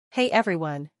Hey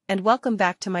everyone, and welcome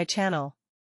back to my channel.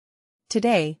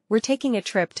 Today, we're taking a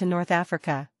trip to North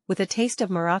Africa, with a taste of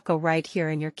Morocco right here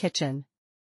in your kitchen.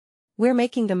 We're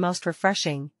making the most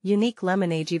refreshing, unique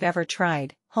lemonade you've ever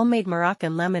tried, homemade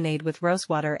Moroccan lemonade with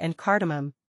rosewater and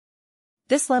cardamom.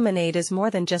 This lemonade is more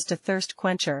than just a thirst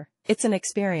quencher, it's an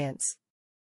experience.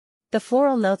 The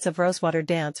floral notes of rosewater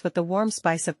dance with the warm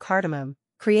spice of cardamom,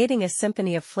 creating a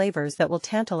symphony of flavors that will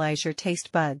tantalize your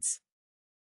taste buds.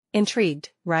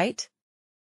 Intrigued, right?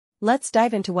 Let's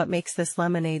dive into what makes this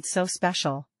lemonade so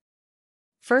special.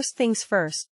 First things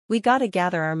first, we gotta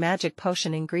gather our magic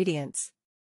potion ingredients.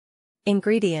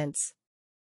 Ingredients: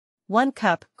 1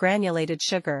 cup granulated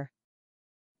sugar,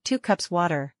 2 cups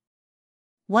water,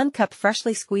 1 cup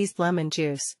freshly squeezed lemon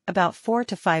juice, about 4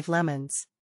 to 5 lemons,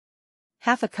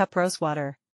 half a cup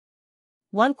rosewater,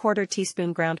 1/4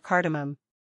 teaspoon ground cardamom,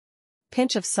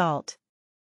 pinch of salt,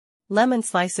 lemon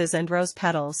slices and rose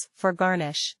petals, for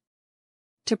garnish.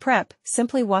 To prep,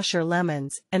 simply wash your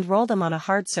lemons and roll them on a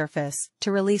hard surface to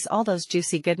release all those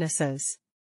juicy goodnesses.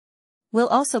 We'll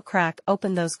also crack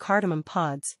open those cardamom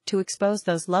pods to expose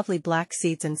those lovely black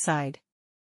seeds inside.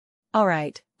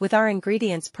 Alright, with our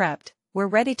ingredients prepped, we're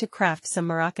ready to craft some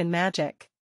Moroccan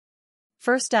magic.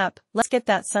 First up, let's get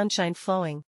that sunshine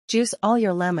flowing. Juice all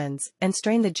your lemons and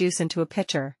strain the juice into a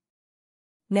pitcher.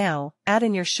 Now, add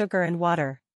in your sugar and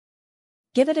water.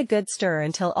 Give it a good stir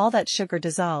until all that sugar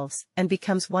dissolves and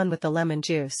becomes one with the lemon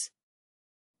juice.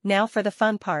 Now for the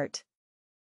fun part.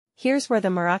 Here's where the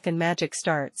Moroccan magic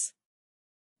starts.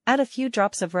 Add a few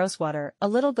drops of rosewater, a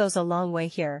little goes a long way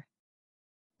here.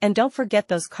 And don't forget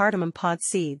those cardamom pod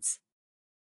seeds.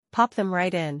 Pop them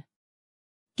right in.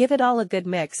 Give it all a good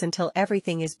mix until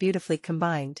everything is beautifully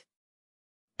combined.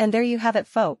 And there you have it,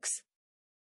 folks.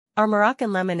 Our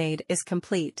Moroccan lemonade is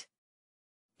complete.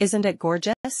 Isn't it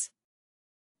gorgeous?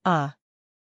 Ah!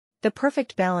 The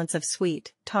perfect balance of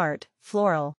sweet, tart,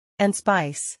 floral, and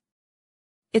spice.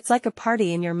 It's like a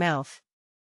party in your mouth.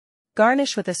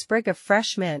 Garnish with a sprig of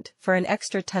fresh mint for an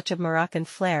extra touch of Moroccan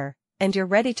flair, and you're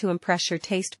ready to impress your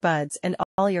taste buds and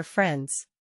all your friends.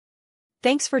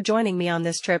 Thanks for joining me on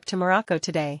this trip to Morocco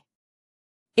today.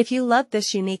 If you loved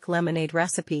this unique lemonade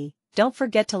recipe, don't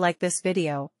forget to like this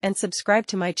video and subscribe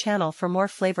to my channel for more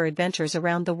flavor adventures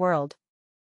around the world.